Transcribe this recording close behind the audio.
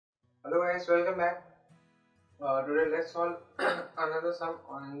Hello guys, welcome back. Today let's solve another sum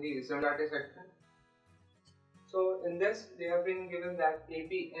on the similarity section. So in this they have been given that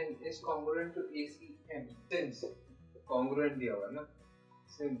ABN is congruent to ACM. Since congruent दिया हुआ ना,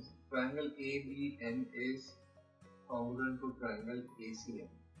 since triangle ABN is congruent to triangle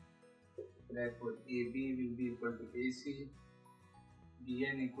ACM, therefore AB will be equal to AC,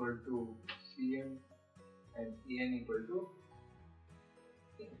 BN equal to CM, and EN equal to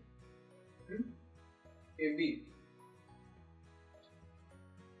AB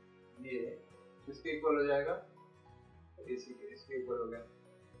ये किसके equal हो जाएगा? AC के, इसके equal हो गया।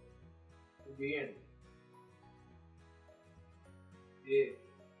 BN ये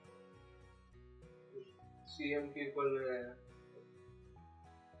CM के इक्वल हो जाएगा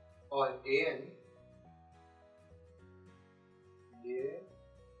और AN ये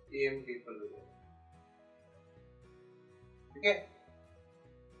AM के इक्वल हो जाएगा। ठीक है,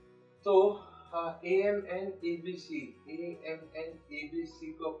 तो AMN ABC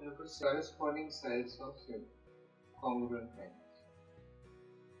को अपने को corresponding sides of congruent triangles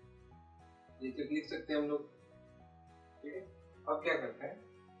ये तक लिख सकते हैं हम लोग। ठीक है, अब क्या करते हैं,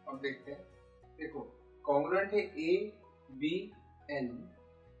 अब देखते हैं। देखो congruent है ABN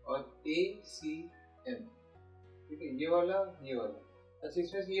और ACM। ठीक है, ये वाला। अच्छा,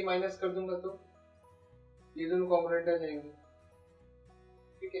 इसमें से ये माइनस कर दूंगा तो ये दोनों congruent आ जाएंगे।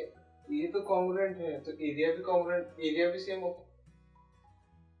 ठीक है, ये तो कॉन्ग्रुएंट है तो एरिया भी कॉन्ग्रुएंट, एरिया भी सेम होगा,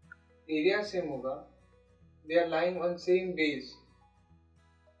 एरिया सेम होगा। They are lying on same base,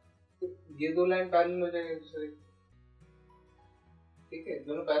 तो ये दो लाइन पैरेलल हो जाएंगे दूसरे के। ठीक है,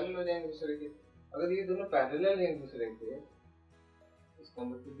 दोनों पैरेलल हो जाएंगे दूसरे के। अगर ये दोनों पैरेलल हैं दूसरे के, इसका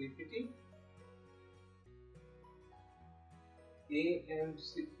मतलब बीपीटी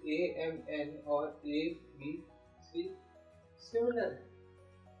AMN और ABC सिमिलर है।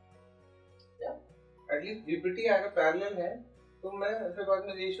 एटलीस्ट बीपीटी अगर पैरेलल है तो मैं फिर बाद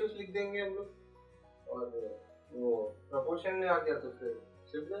में रेशियोस लिख देंगे हम लोग और वो प्रोपोर्शन में आ गया तो फिर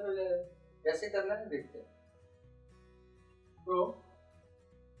सिमिलर हो जाएगा। कैसे करना है देखते हैं। तो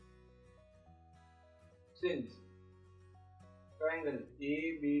since triangle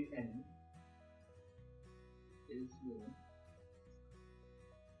ABN is known,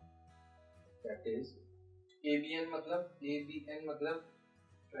 that is ABN मतलब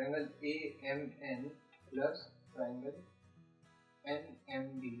triangle AMN plus triangle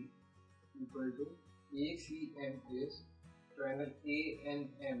NMB equal to ACM is triangle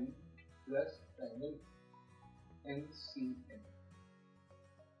ANM plus triangle NCM।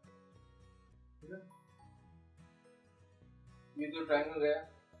 ये जो ट्रायंगल गया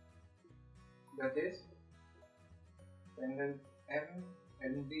that is triangle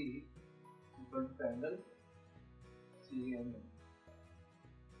MNB equal to triangle CMN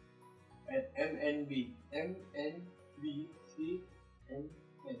and MNB CMN.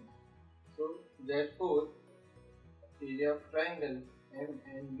 So therefore area of triangle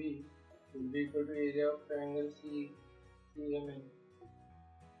MNB will be equal to area of triangle CMN।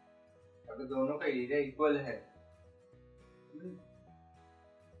 अगर दोनों का area equal है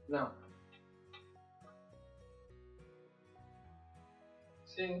now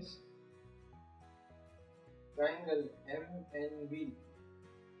since triangle MNB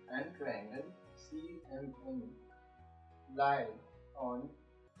and triangle CMN lie on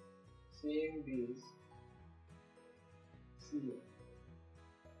same base CM,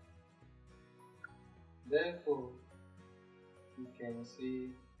 therefore we can say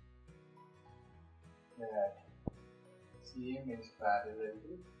that CM is parallel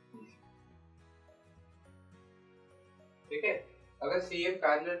to BC। ठीक है, अगर CM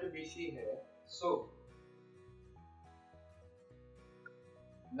parallel to BC है so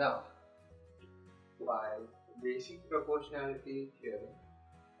now by basic proportionality theorem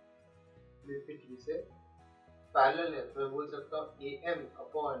BPT से parallel है तो मैं बोल सकता हूँ AM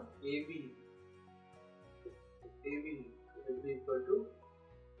upon AB will be equal to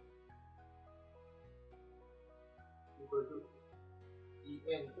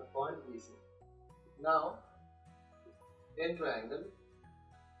EN upon AC। now in triangle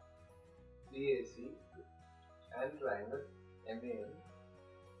BAC and triangle MAN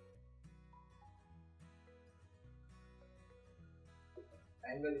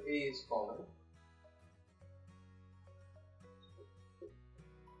angle A is common,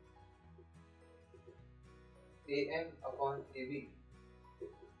 AN upon AB,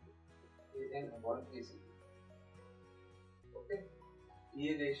 AN upon AC। Okay, ये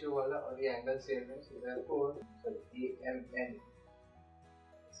ratio वाला और ये एंगल सेम है, so therefore AMN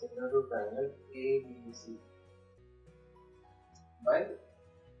similar to triangle ABC by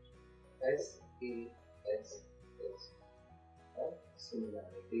SASS और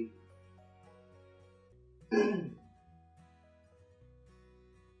similarity.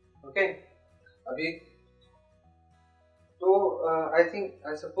 Okay अभी तो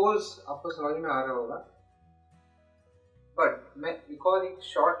I suppose आपको समझ में आ रहा होगा, बट मैं एक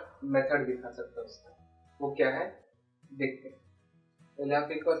शॉर्ट मेथड दिखा सकता हूँ उसका. वो क्या है देखते हैं. पहले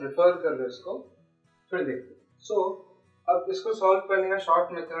आप एक बार रेफर कर लो इसको, फिर देखते हैं. सो अब इसको सॉल्व करने का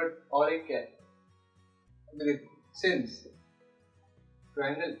शॉर्ट मेथड और एक क्या है. Since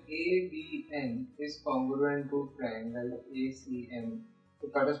triangle ABN is congruent to triangle ACM, तो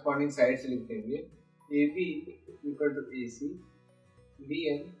corresponding sides लिख देंगे. AB equal to AC,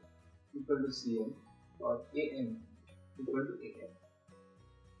 BN equal to CM और AM equal to AM.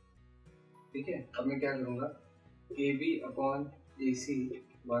 ठीक है. अब मैं क्या करूँगा, AB अपॉन AC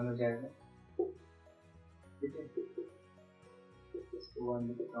 1 हो जाएगा. ठीक है. 1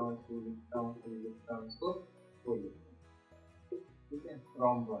 लिखता हूँ, 2 लिखता हूँ, 3 लिखता हूँ, इसको 4 लिखता हूँ. ठीक है.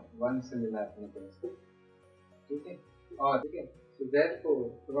 फ्रॉम 1 से मिला अपने को. ठीक है. और ठीक है. So therefore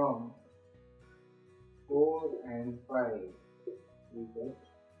from 4 and 5 we get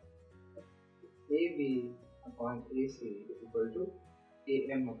AB upon AC equal to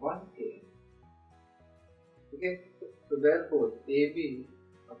AM upon AM. ठीक है. So therefore AB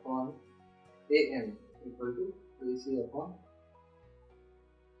upon AM equal to AC upon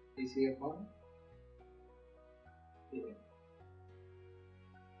AM.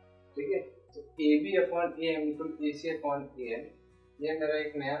 ठीक है. तो AB upon AM equal to AC upon AM, ये मेरा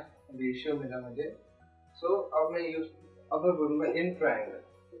एक नया ratio मिला मुझे. सो अब मैं बोलूँगा in triangle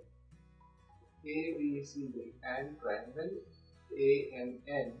ABCD and triangle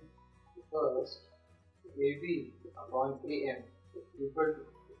AMN, first AB upon AM equal to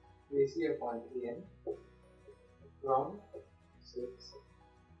AC upon AM from 6.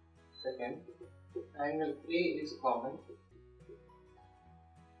 Second, angle A is common.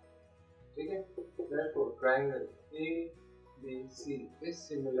 ठीक है. Therefore triangle ABC is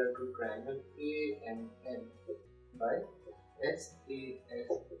similar to triangle AMN by SAS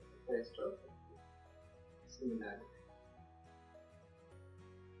test of similarity.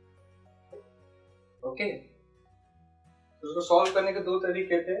 Okay. तो उसको solve करने के दो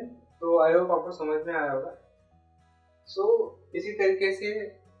तरीके थे, तो आई होप आपको समझ में आया होगा. सो इसी तरीके से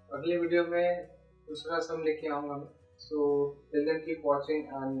अगले वीडियो में दूसरा सम लेके आऊँगा मैं. So till then keep watching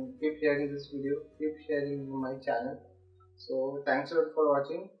and keep sharing this video, keep sharing my channel. So thanks a lot for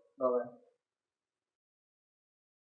watching. Bye bye.